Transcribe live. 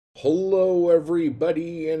Hello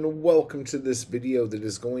everybody and welcome to this video that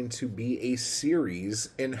is going to be a series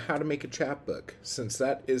in how to make a chapbook, since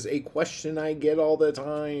that is a question I get all the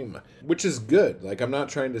time, which is good. Like, I'm not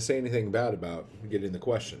trying to say anything bad about getting the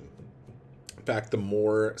question. In fact, the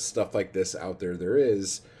more stuff like this out there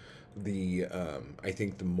is, I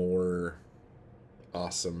think the more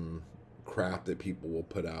awesome crap that people will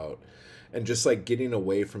put out, and just like getting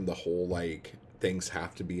away from the whole like things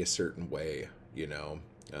have to be a certain way, you know.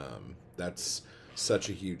 That's such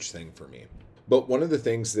a huge thing for me. But one of the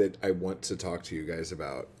things that I want to talk to you guys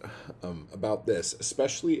about this,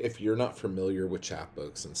 especially if you're not familiar with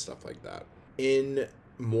chapbooks and stuff like that, in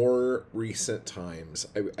more recent times,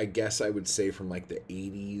 I guess I would say from like the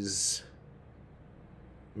 80s,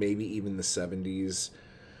 maybe even the 70s,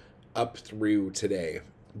 up through today,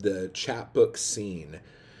 the chapbook scene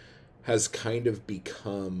has kind of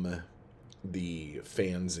become the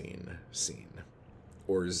fanzine scene,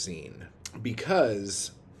 or zine,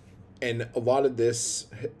 because, and a lot of this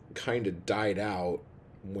kind of died out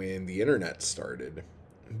when the internet started,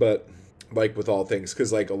 but like with all things,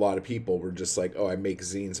 because like a lot of people were just like, oh, I make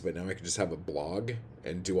zines, but now I can just have a blog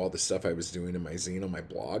and do all the stuff I was doing in my zine on my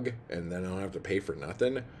blog, and then I don't have to pay for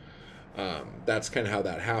nothing. That's kind of how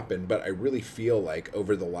that happened. But I really feel like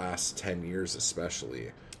over the last 10 years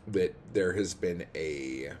especially, that there has been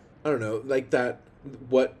a, I don't know, like that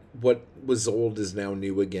what was old is now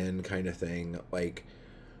new again kind of thing. Like,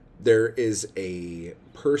 there is a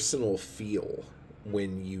personal feel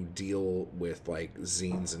when you deal with like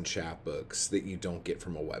zines and chapbooks that you don't get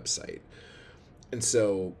from a website. And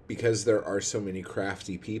so, because there are so many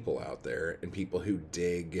crafty people out there and people who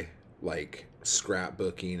dig like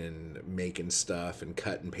scrapbooking and making stuff and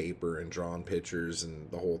cutting paper and drawing pictures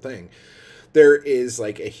and the whole thing, there is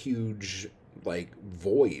like a huge like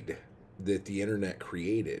void that the internet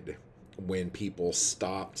created when people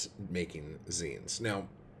stopped making zines. Now,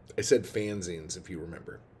 I said fanzines, if you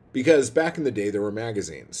remember, because back in the day there were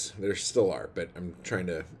magazines. There still are, but I'm trying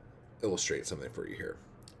to illustrate something for you here.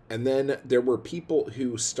 And then there were people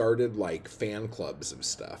who started like fan clubs of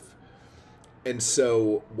stuff. And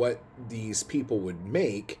so what these people would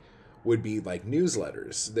make would be like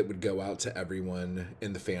newsletters that would go out to everyone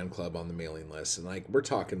in the fan club on the mailing list. And like, we're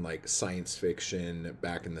talking like science fiction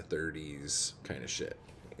back in the 30s kind of shit.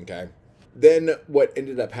 Okay. Then what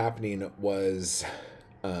ended up happening was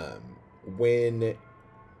when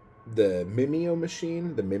the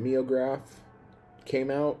the mimeograph came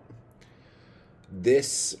out,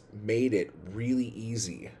 this made it really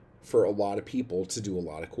easy for a lot of people to do a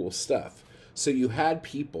lot of cool stuff. So you had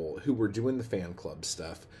people who were doing the fan club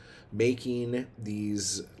stuff, making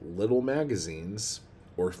these little magazines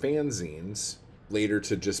or fanzines, later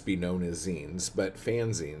to just be known as zines, but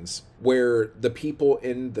fanzines, where the people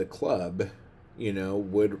in the club, you know,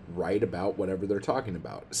 would write about whatever they're talking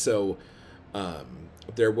about. So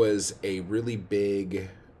there was a really big,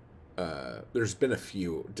 there's been a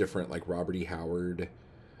few different like Robert E. Howard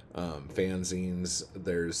fanzines.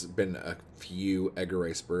 There's been a few Edgar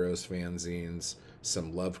Rice Burroughs fanzines,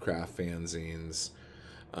 some Lovecraft fanzines,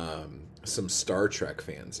 some Star Trek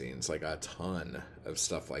fanzines, like a ton of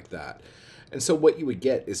stuff like that. And so what you would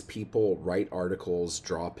get is people write articles,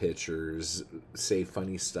 draw pictures, say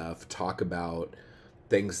funny stuff, talk about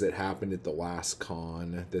things that happened at the last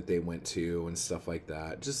con that they went to and stuff like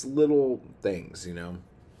that. Just little things, you know.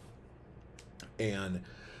 And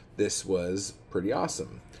this was pretty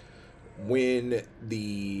awesome. And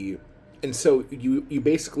so you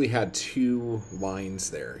basically had two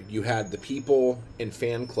lines there. You had the people in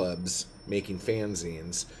fan clubs making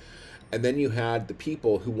fanzines, and then you had the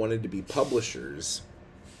people who wanted to be publishers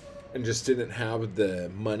and just didn't have the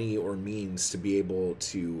money or means to be able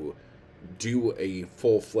to do a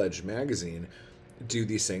full-fledged magazine, do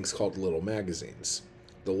these things called little magazines.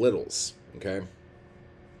 The littles, okay?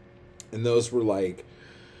 And those were like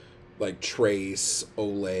Trace,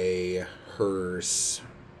 Olay, Hearst,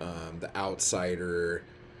 The Outsider,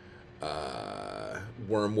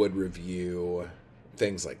 Wormwood Review,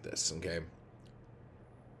 things like this, okay?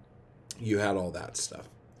 You had all that stuff.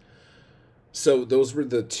 So those were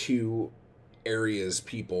the two areas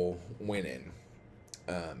people went in.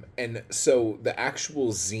 And so the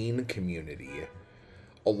actual zine community,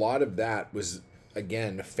 a lot of that was,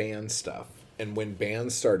 again, fan stuff. And when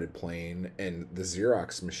bands started playing and the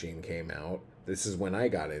Xerox machine came out, this is when I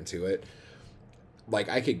got into it. Like,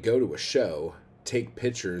 I could go to a show, take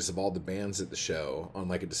pictures of all the bands at the show on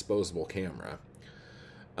like a disposable camera,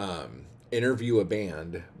 interview a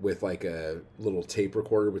band with like a little tape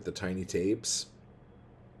recorder with the tiny tapes,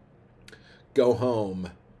 go home,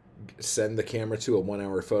 send the camera to a 1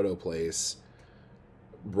 hour photo place,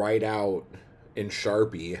 write out in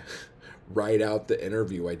Sharpie, write out the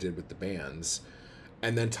interview I did with the bands,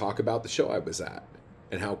 and then talk about the show I was at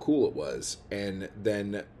and how cool it was. And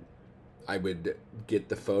then I would get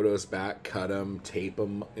the photos back, cut them, tape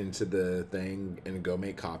them into the thing, and go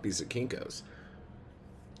make copies at Kinko's.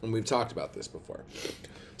 And we've talked about this before.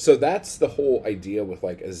 So that's the whole idea with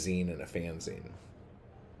like a zine and a fanzine.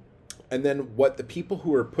 And then what the people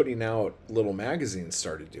who were putting out little magazines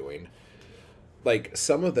started doing, like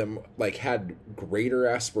some of them like had greater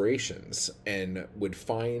aspirations and would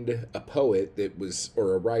find a poet that was,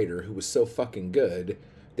 or a writer who was so fucking good,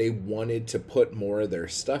 they wanted to put more of their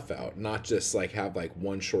stuff out, not just like have like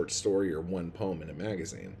one short story or one poem in a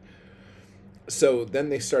magazine. So then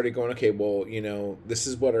they started going, okay, well, you know, this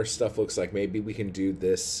is what our stuff looks like. Maybe we can do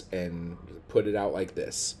this and put it out like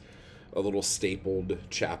this. A little stapled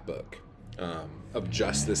chapbook of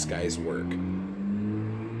just this guy's work.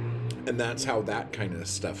 And that's how that kind of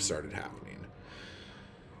stuff started happening.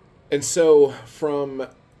 And so from,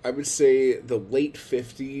 I would say, the late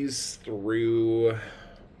 50s through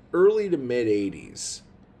early to mid 80s,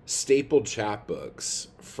 stapled chapbooks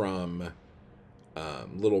from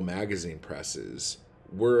little magazine presses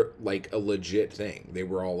were like a legit thing. They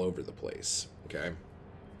were all over the place. Okay.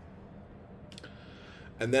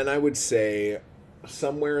 And then I would say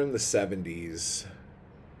somewhere in the 70s,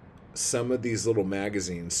 some of these little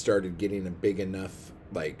magazines started getting a big enough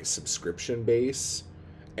like subscription base.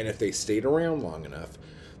 And if they stayed around long enough,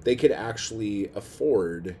 they could actually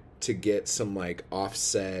afford to get some like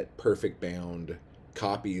offset, perfect bound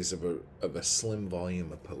copies of a slim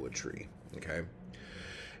volume of poetry. Okay.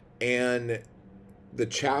 And the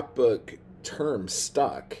chapbook term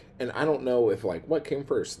stuck. And I don't know if like what came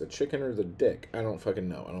first, the chicken or the dick. I don't fucking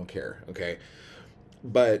know. I don't care. Okay.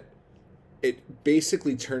 But it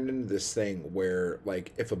basically turned into this thing where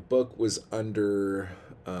like if a book was under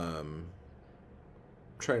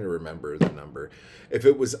trying to remember the number, if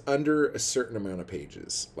it was under a certain amount of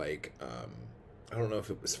pages, like I don't know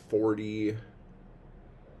if it was 40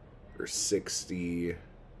 or 60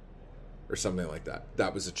 or something like that,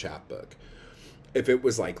 that was a chapbook. If it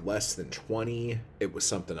was like less than 20, it was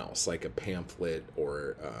something else, like a pamphlet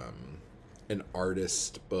or an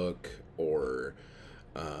artist book or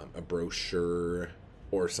a brochure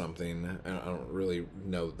or something. I don't really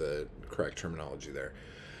know the correct terminology there.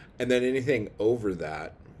 And then anything over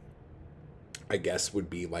that, I guess, would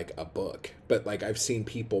be like a book. But like I've seen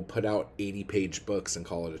people put out 80-page books and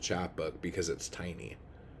call it a chapbook because it's tiny.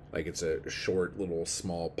 Like it's a short little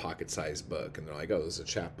small pocket-sized book. And they're like, oh, this is a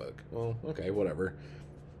chapbook. Well, okay, whatever.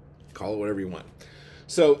 Call it whatever you want.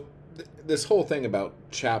 So this whole thing about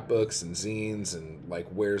chapbooks and zines and like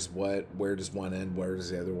where's what, where does one end, where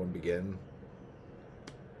does the other one begin?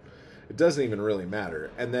 It doesn't even really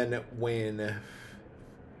matter. And then when...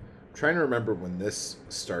 I'm trying to remember when this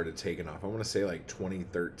started taking off. I want to say like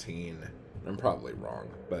 2013. I'm probably wrong,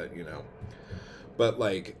 but you know. But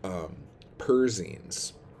like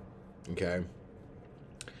perzines. Okay? And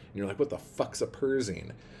you're like, what the fuck's a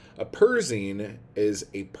perzine? A perzine is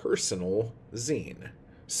a personal zine.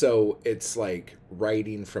 So it's like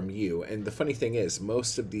writing from you. And the funny thing is,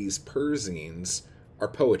 most of these perzines are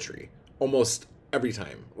poetry. Almost every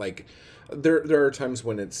time. Like there are times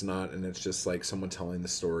when it's not, and it's just like someone telling the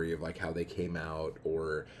story of like how they came out,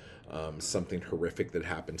 or something horrific that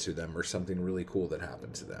happened to them, or something really cool that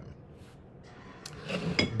happened to them.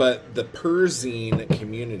 But the perzine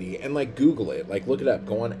community, and like Google it, like look it up,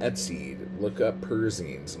 go on Etsy, look up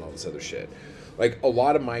perzines and all this other shit. Like a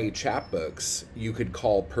lot of my chapbooks you could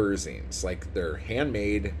call perzines. Like they're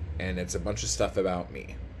handmade and it's a bunch of stuff about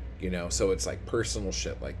me, you know, so it's like personal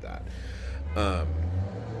shit like that.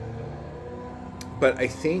 But I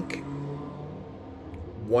think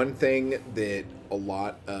one thing that a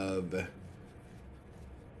lot of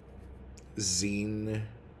zinesters,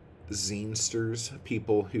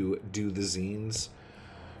 people who do the zines,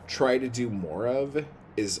 try to do more of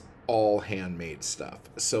is all handmade stuff.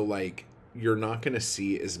 So like you're not going to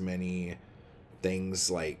see as many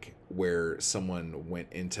things like where someone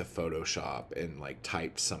went into Photoshop and like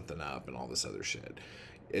typed something up and all this other shit.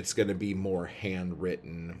 It's going to be more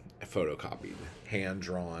handwritten, photocopied,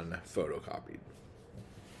 hand-drawn, photocopied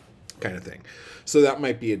kind of thing. So that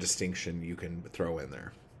might be a distinction you can throw in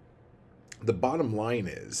there. The bottom line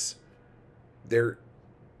is there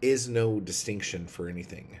is no distinction for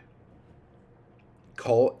anything.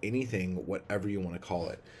 Call anything whatever you want to call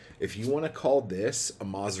it. If you want to call this a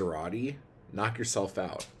Maserati, knock yourself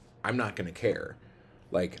out. I'm not going to care.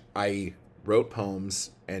 Like, I wrote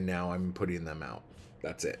poems and now I'm putting them out.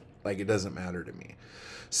 That's it. Like, it doesn't matter to me.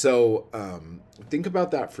 So think about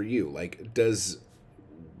that for you. Like,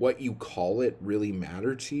 what you call it really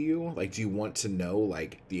matter to you? Like, do you want to know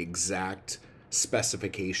like the exact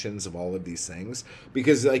specifications of all of these things?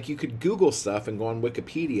 Because like you could Google stuff and go on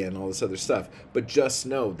Wikipedia and all this other stuff, but just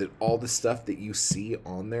know that all the stuff that you see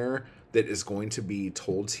on there that is going to be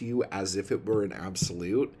told to you as if it were an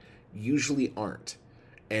absolute usually aren't.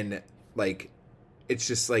 And like, it's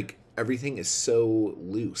just like everything is so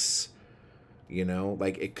loose, you know,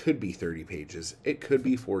 like it could be 30 pages, it could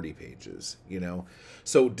be 40 pages, you know.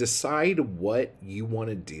 So decide what you want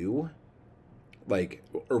to do, like,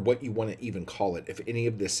 or what you want to even call it, if any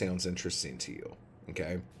of this sounds interesting to you.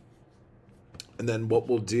 Okay. And then what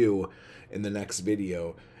we'll do in the next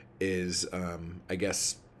video is, I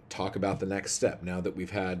guess, talk about the next step now that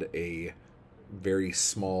we've had a very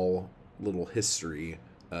small little history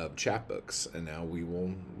of chapbooks, and now we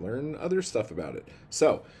will learn other stuff about it.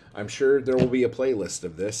 So I'm sure there will be a playlist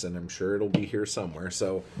of this, and I'm sure it'll be here somewhere.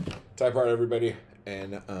 So type hard, everybody,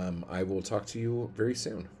 and I will talk to you very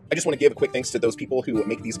soon. I just want to give a quick thanks to those people who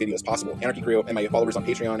make these videos possible. Anarchy Crew and my followers on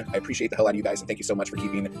Patreon. I appreciate the hell out of you guys, and thank you so much for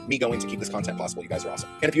keeping me going to keep this content possible. You guys are awesome.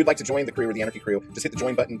 And if you'd like to join the crew or the Anarchy Crew, just hit the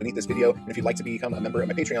join button beneath this video. And if you'd like to become a member of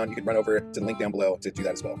my Patreon, you can run over to the link down below to do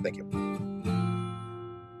that as well. Thank you.